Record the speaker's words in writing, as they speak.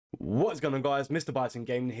What's going on, guys?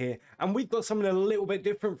 MrBisonGaming here, and we've got something a little bit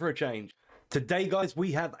different for a change. Today, guys,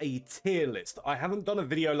 we have a tier list. I haven't done a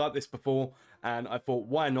video like this before, and I thought,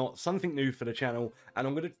 why not? Something new for the channel, and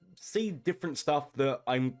I'm going to see different stuff that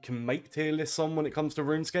I can make tier lists on when it comes to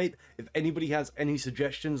RuneScape. If anybody has any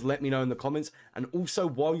suggestions, let me know in the comments. And also,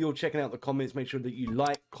 while you're checking out the comments, make sure that you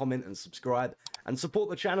like, comment, and subscribe, and support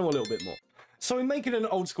the channel a little bit more. So in making an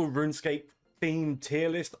old school RuneScape themed tier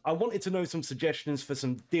list, I wanted to know some suggestions for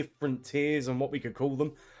some different tiers and what we could call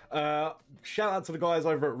them. Shout out to the guys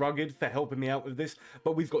over at Rugged for helping me out with this.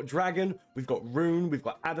 But we've got Dragon, we've got Rune, we've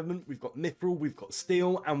got Adamant, we've got Mithril, we've got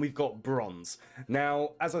Steel, and we've got Bronze.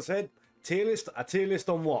 Now, as I said, tier list, a tier list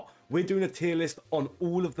on what? We're doing a tier list on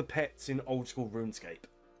all of the pets in old school RuneScape.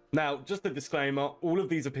 Now, just a disclaimer, all of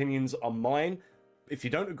these opinions are mine. If you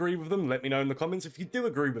don't agree with them, let me know in the comments. If you do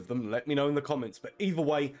agree with them, let me know in the comments. But either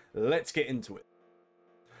way, let's get into it.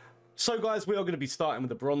 So guys, we are going to be starting with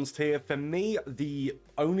the bronze tier. For me, the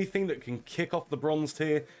only thing that can kick off the bronze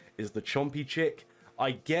tier is the Chompy Chick.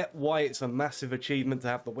 I get why it's a massive achievement to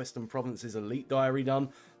have the Western Province's Elite Diary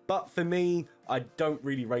done. But for me, I don't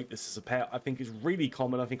really rate this as a pet. I think it's really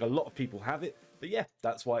common. I think a lot of people have it. But yeah,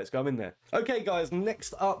 that's why it's going there. Okay guys,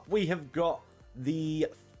 next up we have got the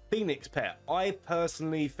Phoenix pet. I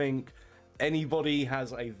personally think anybody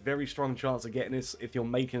has a very strong chance of getting this if you're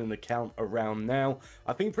making an account around now.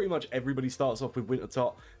 I think pretty much everybody starts off with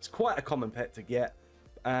Wintertop. It's quite a common pet to get.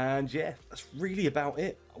 And yeah, that's really about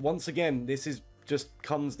it. Once again, this is just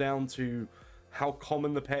comes down to how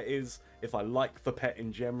common the pet is, if I like the pet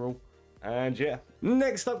in general. And yeah.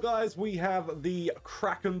 Next up, guys, we have the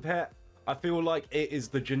Kraken pet. I feel like it is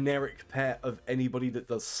the generic pet of anybody that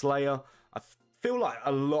does Slayer. I feel like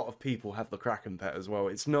a lot of people have the Kraken pet as well.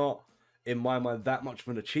 It's not, in my mind, that much of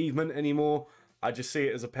an achievement anymore. I just see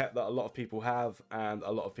it as a pet that a lot of people have and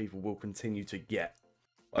a lot of people will continue to get.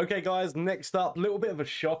 Okay guys, next up, a little bit of a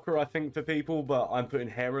shocker I think for people, but I'm putting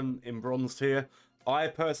Heron in bronze tier. I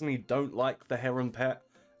personally don't like the Heron pet,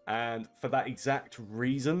 and for that exact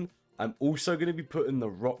reason, I'm also going to be putting the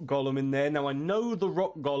Rock Golem in there. Now I know the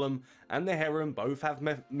Rock Golem and the Heron both have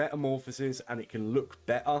metamorphosis and it can look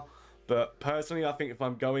better. But personally, I think if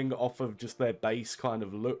I'm going off of just their base kind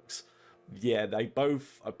of looks, yeah, they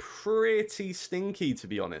both are pretty stinky, to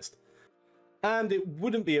be honest. And it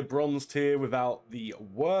wouldn't be a bronze tier without the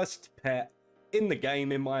worst pet in the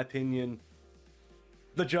game, in my opinion,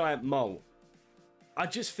 the Giant Mole. I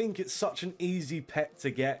just think it's such an easy pet to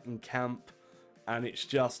get in camp, and it's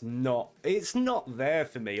just not, it's not there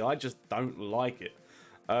for me. I just don't like it.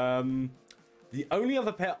 The only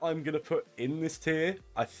other pet I'm going to put in this tier,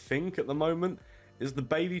 I think, at the moment, is the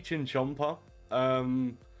Baby Chinchompa.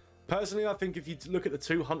 Personally, I think if you look at the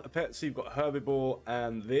two hunter pets, so you've got Herbivore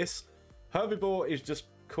and this. Herbivore is just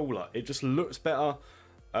cooler. It just looks better.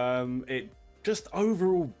 It just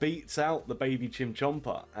overall beats out the Baby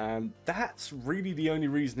Chinchompa. And that's really the only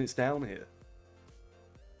reason it's down here.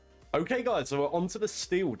 Okay guys, so we're on to the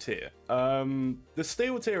Steel tier. The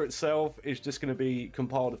Steel tier itself is just going to be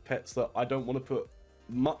compiled of pets that I don't want to put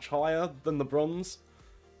much higher than the Bronze,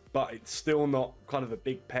 but it's still not kind of a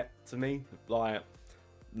big pet to me, like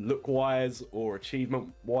look-wise or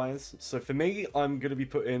achievement-wise. So for me, I'm going to be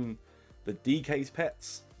putting the DK's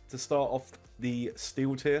pets to start off the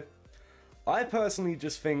Steel tier. I personally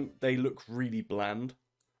just think they look really bland.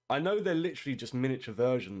 I know they're literally just miniature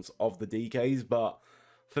versions of the DKs, but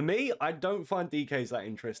for me, I don't find DKs that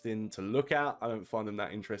interesting to look at. I don't find them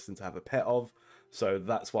that interesting to have a pet of. So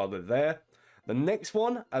that's why they're there. The next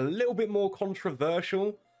one, a little bit more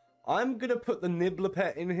controversial. I'm going to put the Nibbler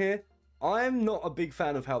pet in here. I'm not a big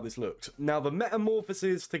fan of how this looks. Now, the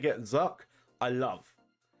metamorphoses to get Zuck, I love.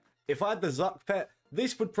 If I had the Zuck pet,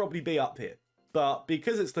 this would probably be up here. But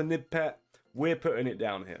because it's the Nib pet, we're putting it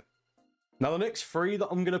down here. Now, the next three that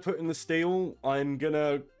I'm going to put in the Steel, I'm going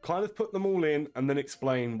to kind of put them all in and then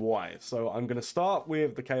explain why. So I'm going to start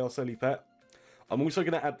with the Chaos Ellie pet. I'm also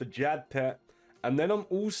going to add the Jad pet. And then I'm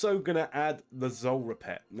also going to add the Zulrah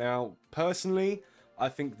pet. Now, personally, I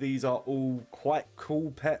think these are all quite cool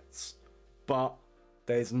pets, but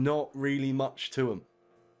there's not really much to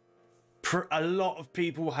them. A lot of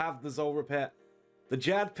people have the Zulrah pet. The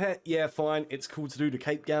Jad pet, yeah, fine, it's cool to do the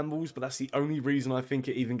Cape Gambles, but that's the only reason I think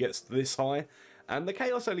it even gets this high. And the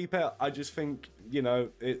Chaos Ellie pet, I just think, you know,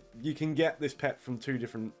 you can get this pet from two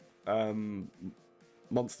different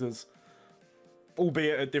monsters,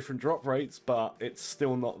 albeit at different drop rates, but it's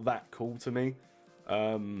still not that cool to me.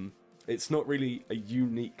 It's not really a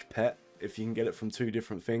unique pet if you can get it from two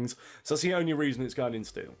different things. So that's the only reason it's going in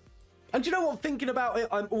Steel. And you know what, thinking about it,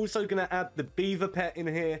 I'm also going to add the Beaver pet in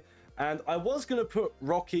here. And I was going to put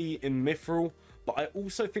Rocky in Mithril, but I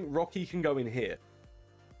also think Rocky can go in here.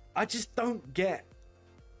 I just don't get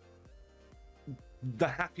the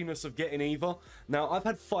happiness of getting either. Now, I've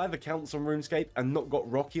had 5 accounts on RuneScape and not got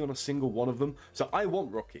Rocky on a single one of them, so I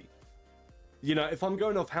want Rocky. You know, if I'm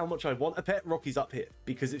going off how much I want a pet, Rocky's up here,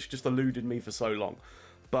 because it's just eluded me for so long.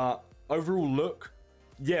 But overall look,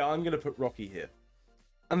 yeah, I'm going to put Rocky here.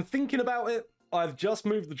 And thinking about it, I've just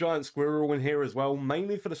moved the giant squirrel in here as well,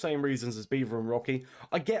 mainly for the same reasons as Beaver and Rocky.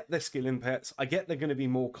 I get they're skilling pets, I get they're going to be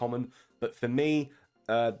more common, but for me,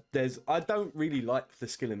 I don't really like the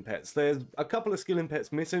skilling pets. There's a couple of skilling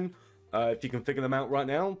pets missing. If you can figure them out right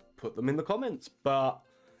now, put them in the comments. But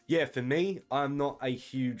yeah, for me, I'm not a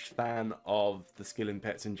huge fan of the skilling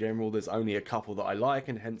pets in general. There's only a couple that I like,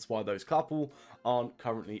 and hence why those couple aren't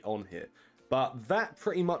currently on here. But that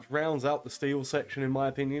pretty much rounds out the steel section in my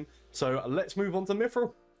opinion. So let's move on to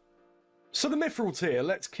Mithril. So the Mithril tier,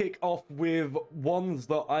 let's kick off with ones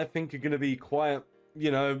that I think are going to be quite,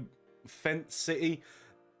 you know, fence city.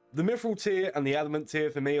 The Mithril tier and the Adamant tier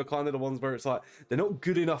for me are kind of the ones where it's like, they're not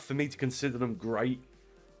good enough for me to consider them great,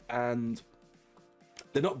 and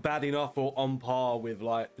they're not bad enough or on par with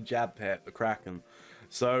like the Jab pet, the Kraken.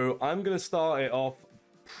 So I'm going to start it off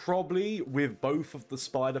probably with both of the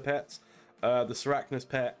spider pets, the Sarachnis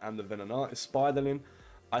pet and the Venonitis Spiderling.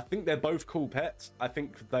 I think they're both cool pets. I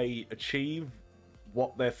think they achieve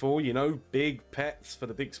what they're for, you know, big pets for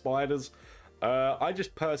the big spiders. I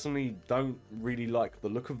just personally don't really like the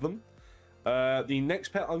look of them. The next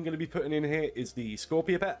pet I'm going to be putting in here is the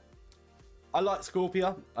Scorpia pet. I like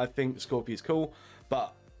Scorpia. I think Scorpia is cool.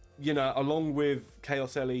 But, you know, along with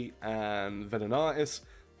Chaos Ellie and Venonitis,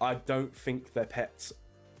 I don't think their pets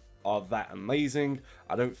are that amazing.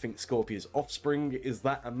 I don't think Scorpia's offspring is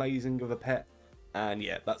that amazing of a pet. And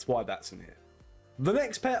yeah, that's why that's in here. The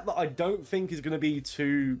next pet that I don't think is going to be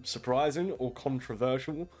too surprising or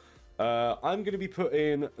controversial, I'm going to be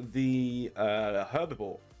putting the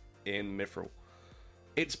Herbivore in Mithril.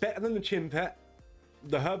 It's better than the Chin pet.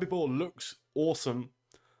 The Herbivore looks awesome,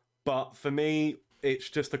 but for me, it's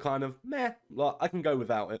just a kind of meh. Like, I can go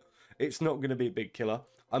without it. It's not going to be a big killer.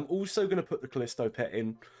 I'm also going to put the Callisto pet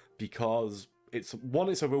in because it's a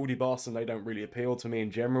wildy boss and they don't really appeal to me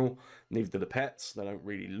in general. Neither do the pets. They don't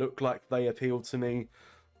really look like they appeal to me.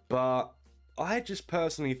 But I just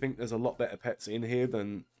personally think there's a lot better pets in here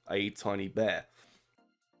than a tiny bear.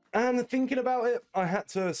 And thinking about it, I had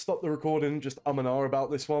to stop the recording, just and ah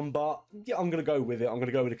about this one, but yeah, I'm going to go with it. I'm going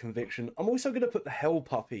to go with a conviction. I'm also going to put the Hell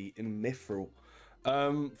Puppy in Mithril.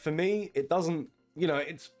 For me, it doesn't, you know,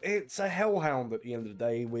 it's a Hellhound at the end of the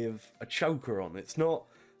day with a choker on. It's not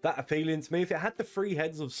that appealing to me. If it had the 3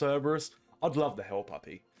 heads of Cerberus, I'd love the Hell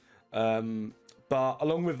Puppy. But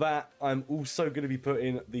along with that, I'm also going to be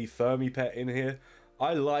putting the Fermi pet in here.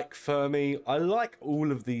 I like Fermi. I like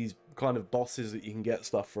all of these kind of bosses that you can get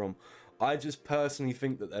stuff from. I just personally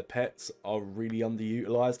think that their pets are really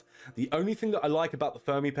underutilized. The only thing that I like about the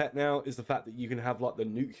Fermi pet now is the fact that you can have like the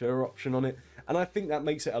nuclear option on it, and I think that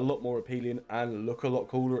makes it a lot more appealing and look a lot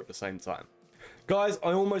cooler at the same time. Guys,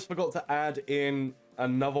 I almost forgot to add in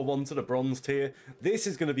another one to the bronze tier. This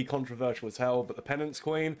is going to be controversial as hell, but the Penance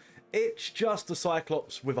Queen, it's just a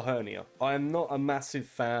Cyclops with a hernia. I am not a massive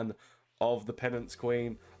fan of the Penance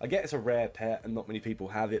Queen. I get it's a rare pet and not many people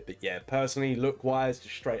have it, but yeah, personally, look-wise,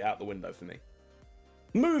 just straight out the window for me.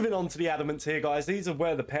 Moving on to the Adamant tier, guys, these are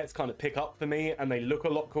where the pets kind of pick up for me and they look a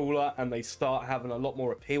lot cooler and they start having a lot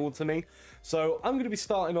more appeal to me. So I'm going to be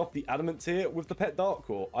starting off the Adamant tier with the pet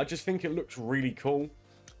Darkcore. I just think it looks really cool.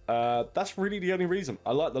 That's really the only reason.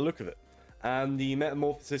 I like the look of it. And the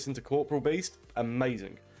Metamorphosis into Corporal Beast,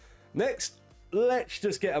 amazing. Next, let's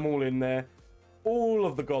just get them all in there. All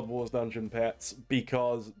of the God Wars dungeon pets,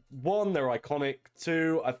 because 1, they're iconic.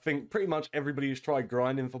 2, I think pretty much everybody has tried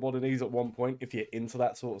grinding for one of these at one point if you're into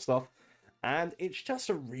that sort of stuff. And it's just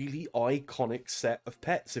a really iconic set of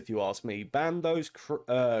pets, if you ask me. Bandos,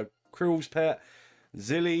 Krill's pet,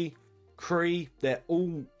 Zilly, Kree, they're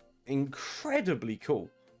all incredibly cool.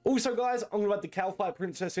 Also, guys, I'm going to add the Calcite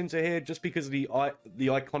Princess into here just because of the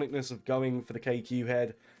iconicness of going for the KQ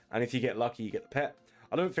head. And if you get lucky, you get the pet.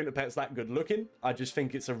 I don't think the pet's that good looking. I just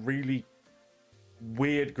think it's a really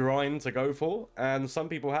weird grind to go for. And some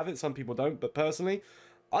people have it, some people don't. But personally,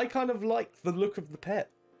 I kind of like the look of the pet.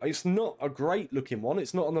 It's not a great looking one.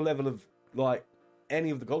 It's not on the level of, like, any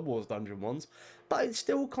of the God Wars dungeon ones. But it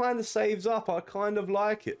still kind of saves up. I kind of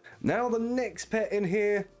like it. Now, the next pet in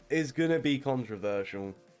here is going to be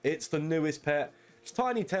controversial. It's the newest pet. It's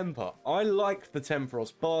Tiny Temper. I like the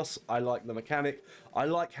Temperos boss. I like the mechanic. I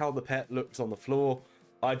like how the pet looks on the floor.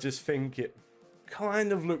 I just think it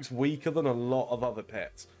kind of looks weaker than a lot of other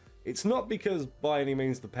pets. It's not because by any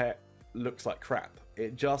means the pet looks like crap.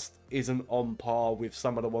 It just isn't on par with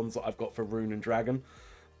some of the ones that I've got for Rune and Dragon.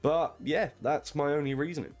 But yeah, that's my only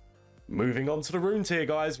reasoning. Moving on to the Rune tier,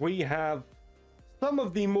 guys, we have some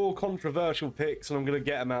of the more controversial picks, and I'm going to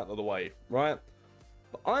get them out of the way, right?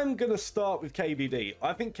 But I'm going to start with KBD.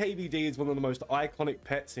 I think KBD is one of the most iconic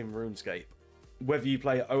pets in RuneScape. Whether you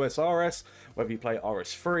play OSRS, whether you play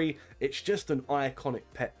RS3, it's just an iconic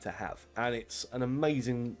pet to have. And it's an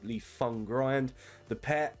amazingly fun grind. The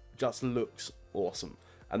pet just looks awesome.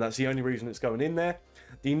 And that's the only reason it's going in there.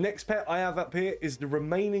 The next pet I have up here is the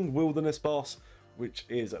remaining wilderness boss, which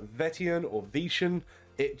is Vetian or Vetian.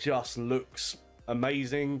 It just looks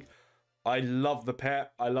amazing. I love the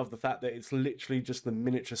pet. I love the fact that it's literally just the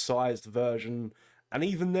miniature sized version. And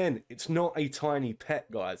even then, it's not a tiny pet,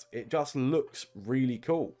 guys. It just looks really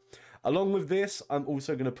cool. Along with this, I'm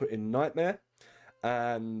also going to put in Nightmare.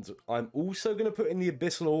 And I'm also going to put in the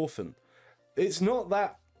Abyssal Orphan. It's not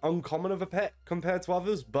that uncommon of a pet compared to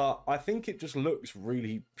others, but I think it just looks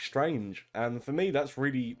really strange. And for me, that's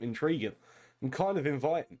really intriguing and kind of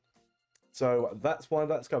inviting. So that's why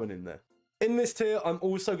that's going in there. In this tier, I'm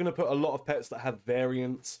also going to put a lot of pets that have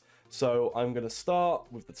variants. So I'm going to start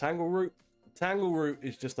with the Tangleroot. Tangleroot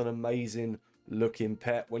is just an amazing looking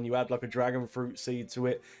pet. When you add like a dragon fruit seed to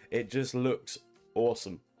it, it just looks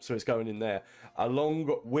awesome. So it's going in there.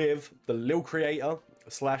 Along with the Lil Creator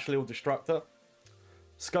 / Lil Destructor.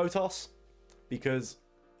 Skotos, because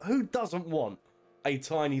who doesn't want a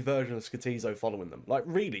tiny version of Skotizo following them? Like,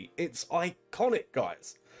 really, it's iconic,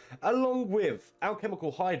 guys. Along with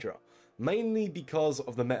Alchemical Hydra, mainly because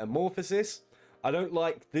of the metamorphosis. I don't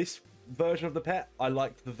like this version of the pet. I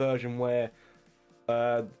like the version where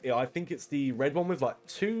I think it's the red one with like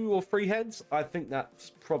 2 or 3 heads. I think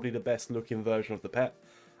that's probably the best looking version of the pet.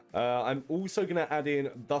 I'm also going to add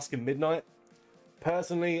in Dusk and Midnight.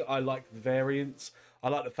 Personally, I like the variants. I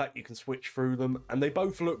like the fact you can switch through them, and they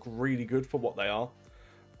both look really good for what they are.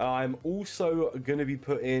 I'm also going to be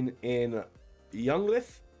putting in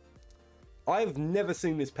Younglith. I've never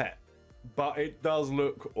seen this pet, but it does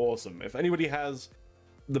look awesome. If anybody has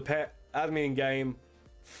the pet, add me in game,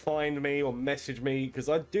 find me or message me, because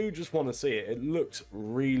I do just want to see it. It looks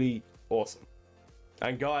really awesome.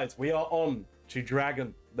 And guys, we are on to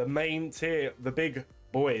Dragon, the main tier, the big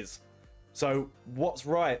boys. So what's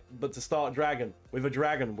right but to start Dragon with a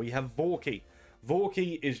dragon? We have Vorki.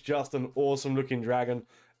 Vorki is just an awesome looking dragon.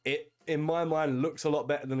 It, in my mind, looks a lot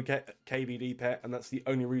better than the KBD pet, and that's the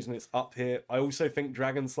only reason it's up here. I also think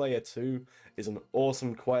Dragon Slayer 2 is an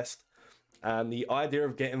awesome quest, and the idea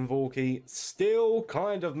of getting Vorki still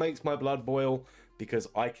kind of makes my blood boil, because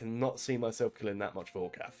I cannot see myself killing that much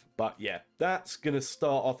Vorkath. But yeah, that's going to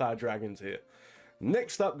start off our dragons here.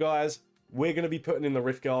 Next up, guys, we're going to be putting in the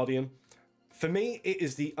Rift Guardian. For me, it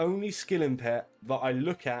is the only skilling pet that I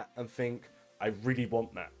look at and think, I really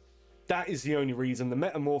want that. That is the only reason. The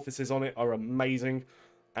metamorphoses on it are amazing.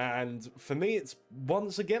 And for me, it's,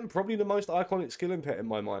 once again, probably the most iconic skilling pet in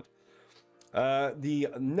my mind. The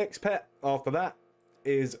next pet after that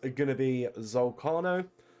is going to be Zolcano.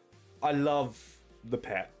 I love the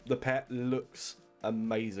pet. The pet looks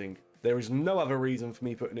amazing. There is no other reason for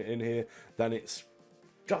me putting it in here than it's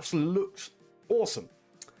just looks awesome.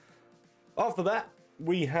 After that,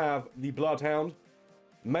 we have the Bloodhound,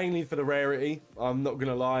 mainly for the rarity. I'm not going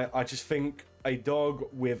to lie, I just think a dog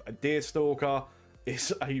with a Deerstalker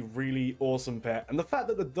is a really awesome pet. And the fact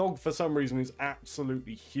that the dog, for some reason, is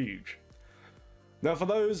absolutely huge. Now, for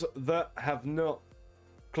those that have not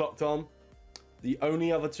clocked on, the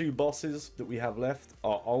only other 2 bosses that we have left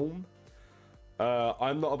are Olm.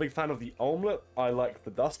 I'm not a big fan of the Olmlet. I like the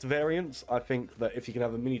Dust variants. I think that if you can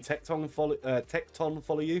have a mini Tecton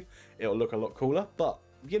follow you, it'll look a lot cooler. But,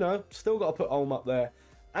 you know, still got to put Olm up there.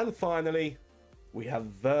 And finally, we have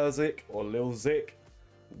Verzik or Lil Zik.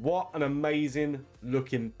 What an amazing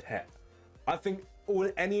looking pet. I think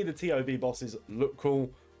any of the TOB bosses look cool.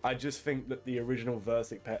 I just think that the original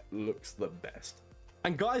Verzik pet looks the best.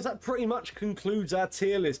 And guys, that pretty much concludes our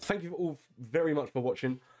tier list. Thank you all very much for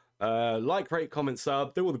watching. Like, rate, comment,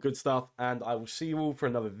 sub, do all the good stuff, and I will see you all for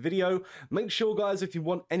another video. Make sure, guys, if you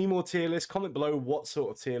want any more tier lists, comment below what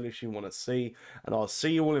sort of tier list you want to see, and I'll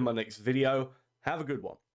see you all in my next video. Have a good one.